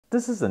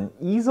This is an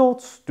Easel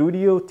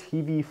Studio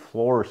TV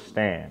floor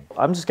stand.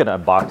 I'm just gonna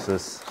unbox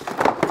this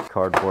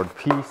cardboard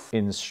piece.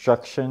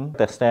 Instruction,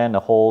 the stand to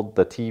hold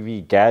the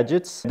TV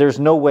gadgets. There's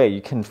no way you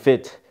can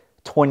fit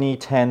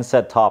 2010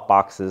 set-top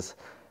boxes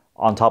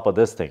on top of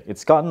this thing.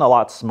 It's gotten a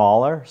lot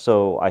smaller,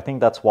 so I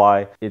think that's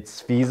why it's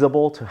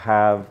feasible to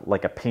have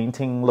like a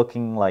painting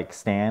looking like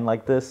stand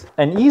like this.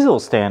 An easel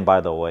stand,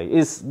 by the way,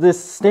 is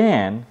this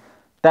stand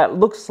that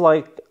looks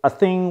like a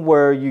thing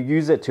where you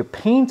use it to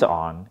paint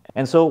on.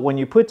 And so when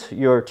you put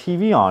your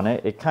TV on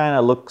it, it kind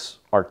of looks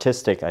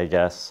artistic, I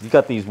guess. You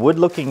got these wood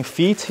looking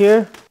feet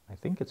here. I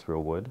think it's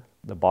real wood.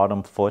 The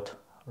bottom foot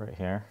right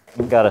here.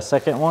 We got a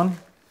second one.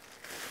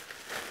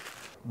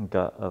 We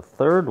got a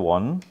third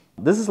one.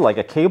 This is like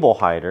a cable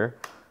hider.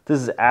 This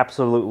is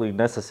absolutely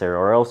necessary,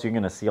 or else you're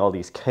gonna see all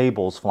these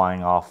cables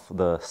flying off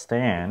the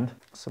stand.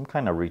 Some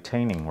kind of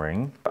retaining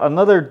ring.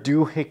 Another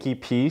doohickey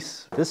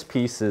piece. This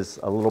piece is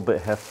a little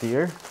bit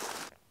heftier,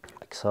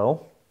 like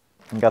so.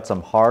 We got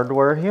some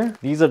hardware here.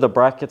 These are the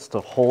brackets to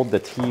hold the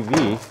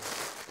TV,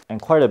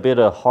 and quite a bit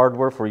of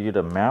hardware for you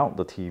to mount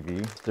the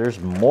TV. There's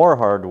more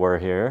hardware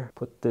here.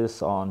 Put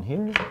this on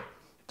here,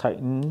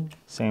 tighten.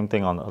 Same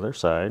thing on the other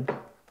side.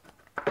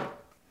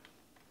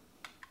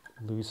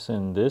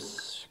 Loosen this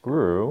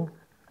screw.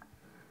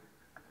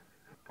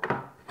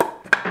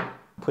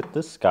 Put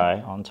this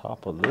guy on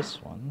top of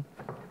this one.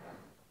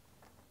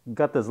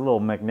 Got this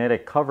little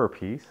magnetic cover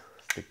piece.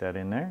 Stick that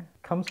in there.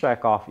 Comes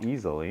back off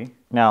easily.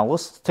 Now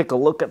let's take a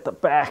look at the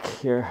back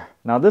here.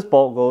 Now this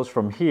bolt goes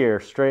from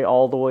here straight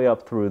all the way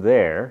up through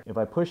there. If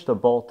I push the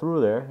bolt through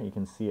there, you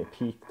can see it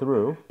peek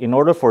through. In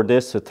order for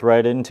this to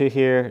thread into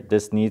here,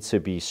 this needs to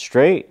be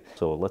straight.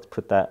 So let's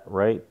put that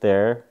right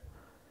there.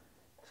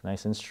 It's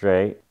nice and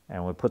straight.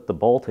 And we put the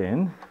bolt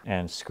in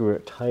and screw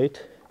it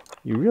tight.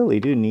 You really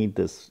do need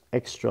this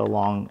extra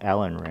long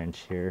Allen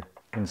wrench here.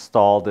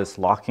 Install this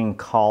locking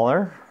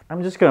collar.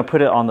 I'm just gonna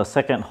put it on the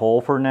second hole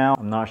for now.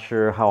 I'm not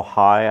sure how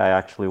high I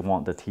actually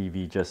want the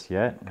TV just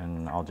yet,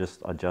 and I'll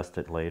just adjust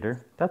it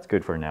later. That's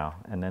good for now.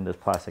 And then this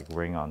plastic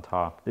ring on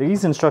top.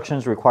 These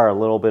instructions require a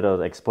little bit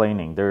of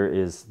explaining. There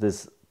is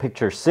this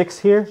picture 6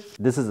 here.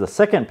 This is the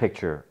second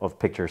picture of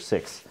picture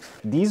 6.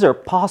 These are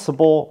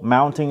possible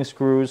mounting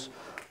screws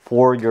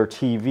for your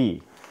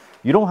TV.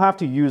 You don't have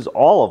to use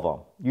all of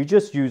them. You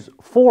just use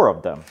 4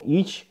 of them.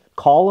 Each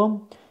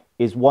column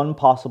is one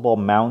possible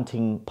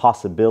mounting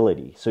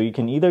possibility. So you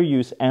can either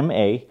use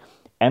MA,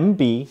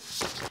 MB,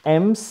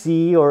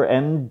 MC or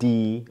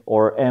MD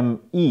or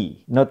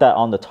ME. Note that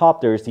on the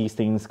top there's these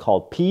things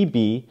called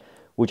PB,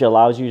 which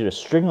allows you to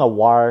string a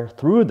wire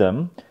through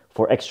them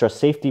for extra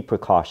safety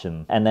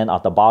precaution. And then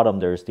at the bottom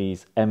there's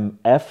these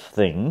MF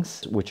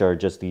things, which are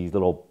just these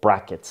little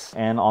brackets.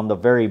 And on the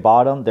very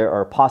bottom there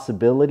are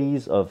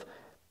possibilities of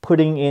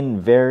putting in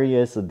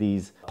various of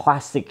these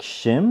plastic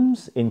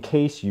shims in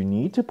case you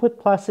need to put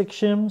plastic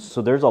shims.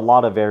 So there's a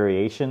lot of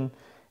variation,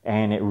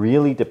 and it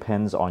really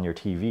depends on your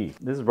TV.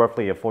 This is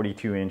roughly a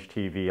 42-inch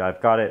TV.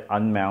 I've got it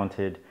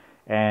unmounted,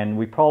 and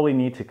we probably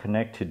need to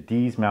connect to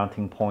these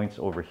mounting points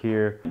over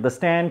here. The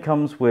stand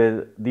comes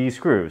with these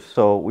screws,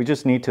 so we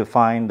just need to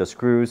find the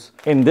screws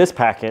in this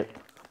packet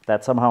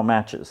that somehow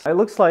matches. It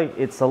looks like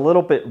it's a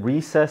little bit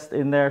recessed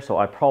in there, so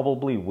I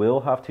probably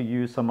will have to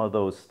use some of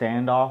those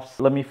standoffs.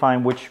 Let me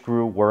find which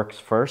screw works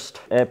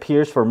first. It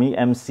appears for me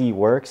MC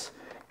works,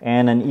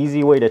 and an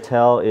easy way to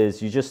tell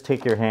is you just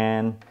take your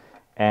hand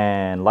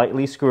and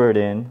lightly screw it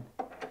in.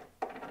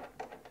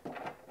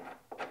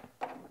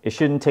 It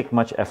shouldn't take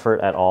much effort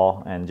at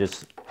all, and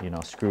just, you know,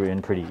 screw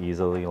in pretty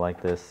easily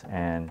like this,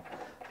 and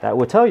that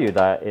would tell you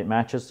that it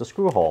matches the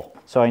screw hole.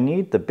 So I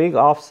need the big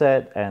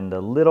offset and the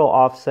little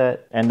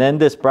offset, and then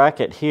this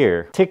bracket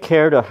here. Take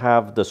care to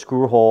have the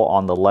screw hole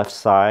on the left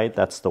side.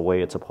 That's the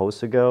way it's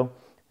supposed to go.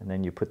 And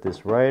then you put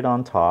this right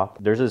on top.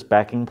 There's this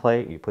backing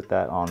plate. You put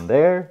that on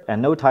there,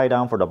 and no tie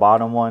down for the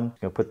bottom one.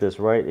 You'll put this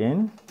right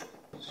in,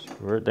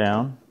 screw it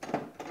down.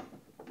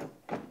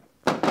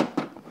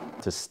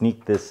 To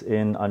sneak this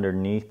in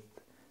underneath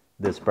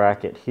this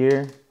bracket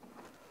here.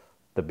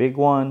 The big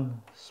one,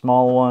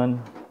 small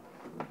one,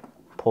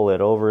 pull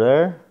it over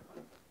there.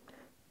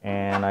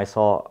 And I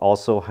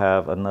also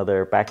have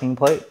another backing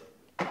plate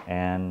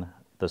and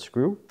the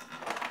screw.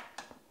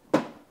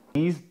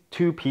 These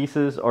 2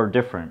 pieces are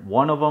different.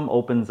 One of them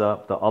opens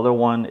up, the other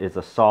one is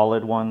a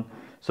solid one.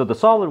 So the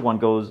solid one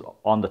goes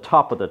on the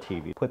top of the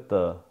TV. Put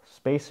the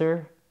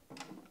spacer,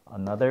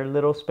 another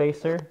little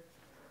spacer,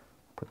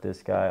 put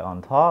this guy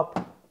on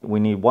top. We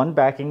need 1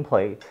 backing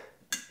plate,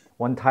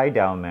 1 tie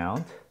down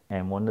mount,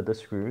 and 1 of the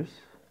screws.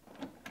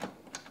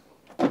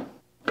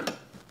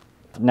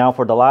 Now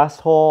for the last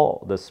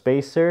hole, the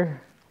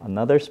spacer,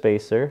 another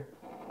spacer,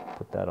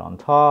 put that on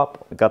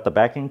top. We got the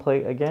backing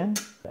plate again,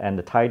 and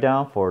the tie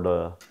down for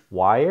the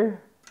wire.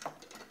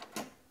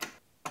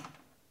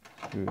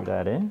 Screw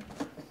that in.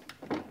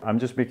 I'm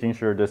just making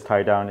sure this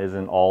tie down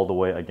isn't all the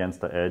way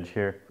against the edge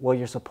here. Well,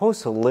 you're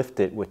supposed to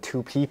lift it with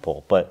 2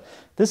 people, but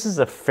this is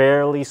a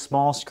fairly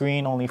small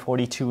screen, only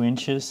 42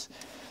 inches.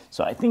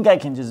 So I think I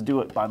can just do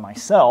it by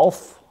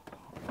myself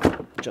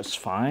just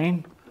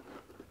fine.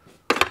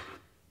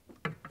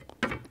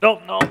 No,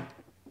 no,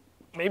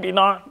 maybe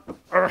not.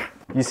 Urgh.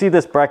 You see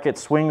this bracket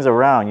swings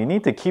around. You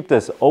need to keep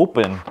this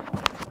open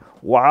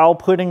while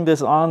putting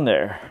this on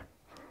there.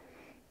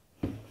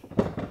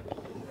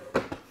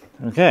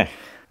 Okay,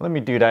 let me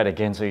do that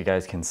again so you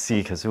guys can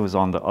see because it was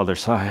on the other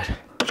side.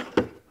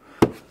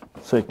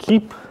 So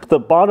keep the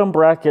bottom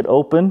bracket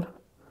open,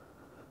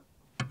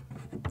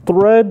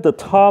 thread the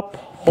top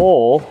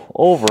hole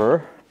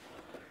over,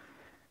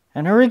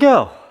 and here we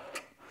go.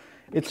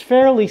 It's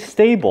fairly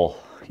stable,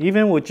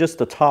 even with just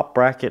the top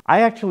bracket.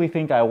 I actually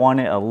think I want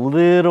it a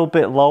little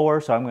bit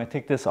lower, so I'm going to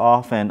take this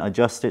off and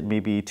adjust it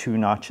maybe 2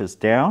 notches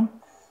down.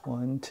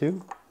 1,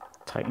 2.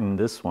 Tighten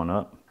this one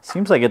up.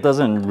 Seems like it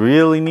doesn't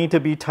really need to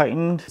be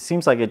tightened. It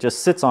seems like it just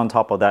sits on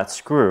top of that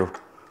screw.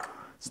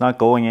 It's not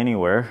going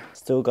anywhere.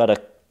 Still got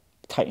to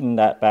tighten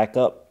that back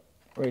up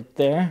right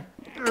there.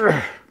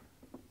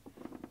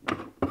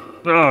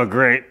 Oh,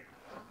 great.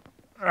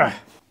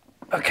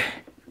 Okay.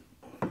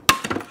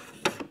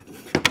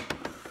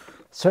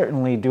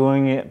 Certainly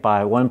doing it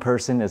by one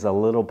person is a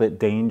little bit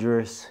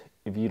dangerous.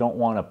 If you don't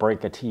want to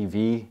break a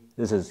TV,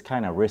 this is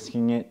kind of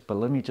risking it. But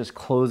let me just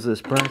close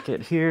this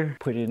bracket here,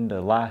 put in the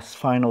last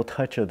final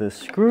touch of this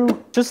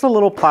screw. Just a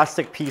little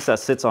plastic piece that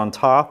sits on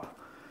top,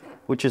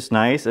 which is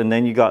nice. And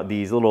then you got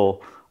these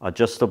little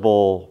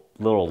adjustable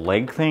little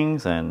leg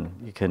things, and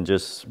you can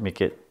just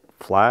make it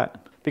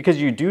flat.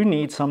 Because you do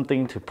need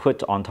something to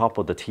put on top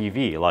of the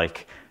TV,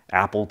 like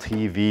Apple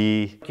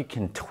TV. You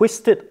can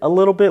twist it a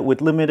little bit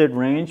with limited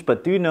range,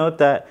 but do note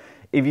that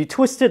if you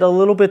twist it a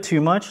little bit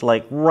too much,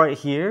 like right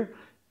here,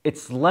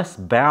 it's less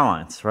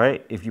balance,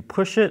 right? If you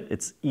push it,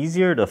 it's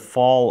easier to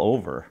fall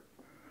over.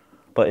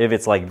 But if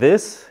it's like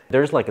this,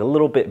 there's like a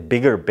little bit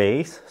bigger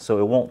base, so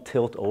it won't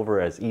tilt over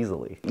as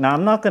easily. Now,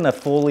 I'm not gonna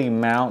fully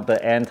mount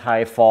the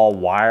anti-fall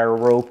wire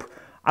rope.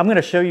 I'm going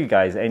to show you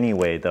guys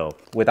anyway though,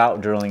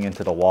 without drilling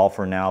into the wall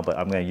for now, but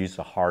I'm going to use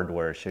the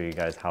hardware to show you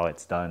guys how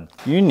it's done.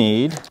 You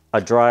need a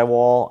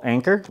drywall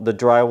anchor, the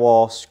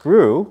drywall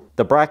screw,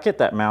 the bracket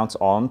that mounts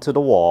onto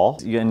the wall,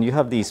 and you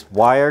have these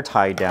wire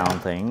tie down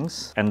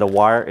things, and the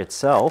wire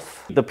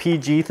itself. The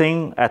PG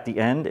thing at the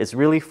end is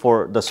really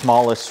for the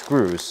smallest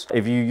screws.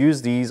 If you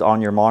use these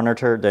on your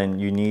monitor, then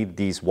you need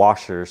these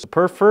washers. The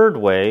preferred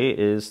way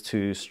is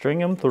to string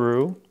them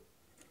through.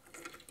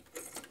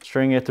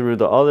 String it through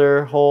the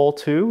other hole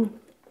too.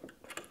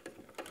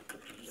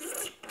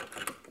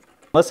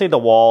 Let's say the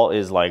wall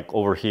is like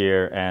over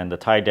here and the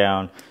tie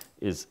down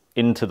is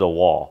into the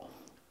wall.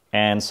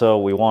 And so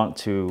we want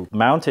to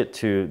mount it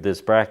to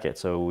this bracket.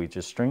 So we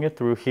just string it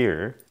through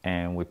here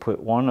and we put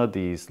one of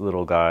these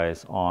little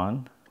guys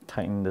on,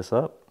 tighten this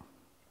up.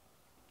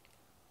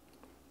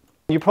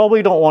 You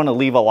probably don't want to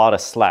leave a lot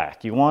of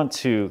slack. You want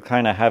to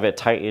kind of have it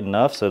tight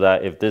enough so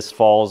that if this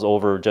falls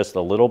over just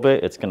a little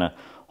bit, it's gonna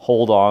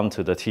hold on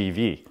to the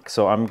TV.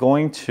 So I'm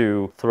going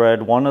to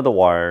thread one of the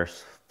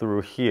wires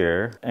through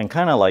here and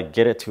kind of like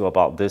get it to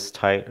about this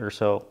tight or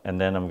so. And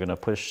then I'm gonna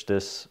push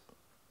this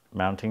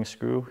mounting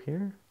screw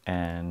here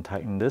and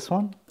tighten this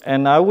one.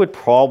 And I would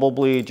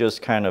probably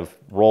just kind of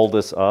roll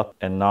this up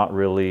and not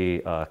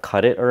really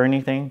cut it or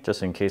anything,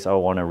 just in case I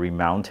want to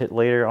remount it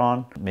later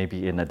on,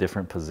 maybe in a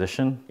different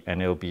position,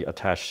 and it'll be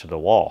attached to the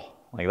wall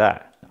like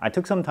that. I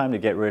took some time to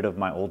get rid of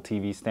my old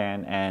TV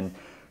stand and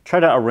try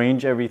to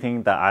arrange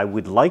everything that I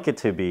would like it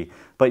to be.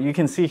 But you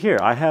can see here,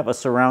 I have a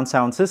surround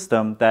sound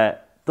system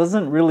that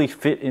doesn't really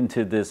fit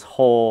into this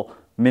whole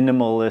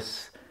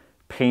minimalist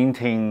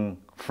painting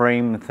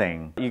frame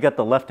thing. You got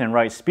the left and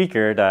right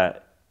speaker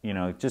that, you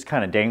know, just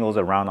kind of dangles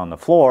around on the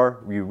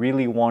floor. You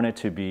really want it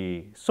to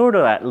be sort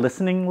of at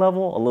listening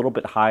level, a little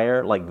bit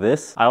higher like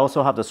this. I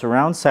also have the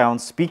surround sound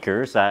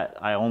speakers that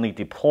I only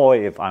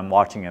deploy if I'm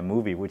watching a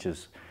movie, which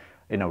is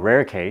in a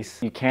rare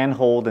case. You can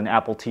hold an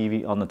Apple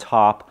TV on the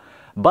top,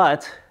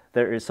 but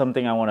there is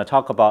something I want to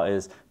talk about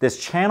is this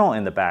channel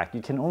in the back.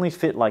 You can only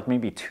fit like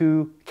maybe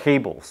 2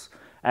 cables.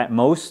 At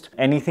most,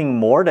 anything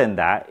more than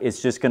that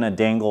is just gonna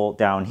dangle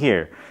down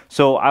here.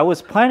 So I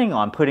was planning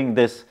on putting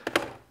this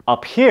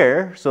up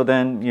here, so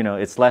then, you know,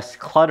 it's less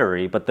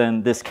cluttery, but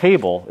then this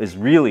cable is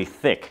really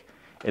thick.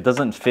 It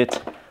doesn't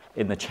fit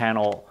in the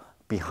channel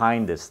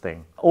behind this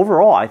thing.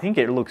 Overall, I think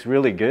it looks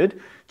really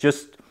good.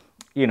 Just,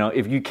 you know,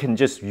 if you can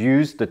just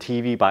use the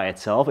TV by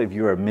itself, if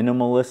you're a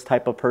minimalist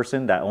type of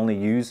person that only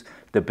use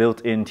the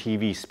built-in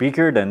TV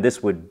speaker, then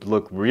this would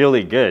look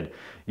really good.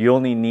 You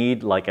only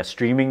need like a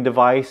streaming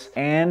device,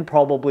 and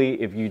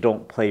probably if you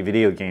don't play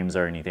video games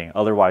or anything.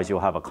 Otherwise, you'll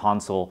have a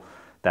console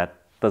that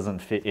doesn't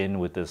fit in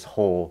with this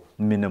whole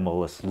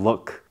minimalist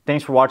look.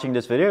 Thanks for watching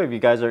this video. If you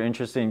guys are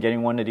interested in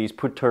getting one of these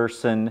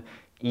Putterson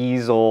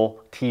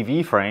Easel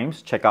TV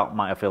frames, check out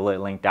my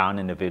affiliate link down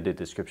in the video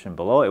description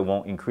below. It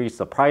won't increase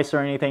the price or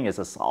anything. It's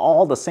just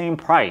all the same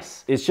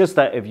price. It's just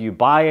that if you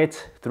buy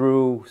it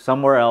through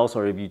somewhere else,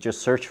 or if you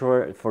just search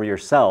for it for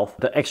yourself,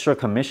 the extra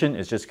commission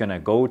is just gonna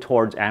go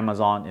towards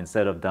Amazon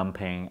instead of them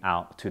paying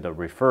out to the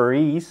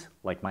referees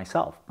like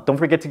myself. Don't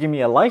forget to give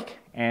me a like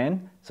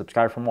and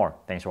subscribe for more.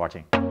 Thanks for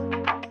watching.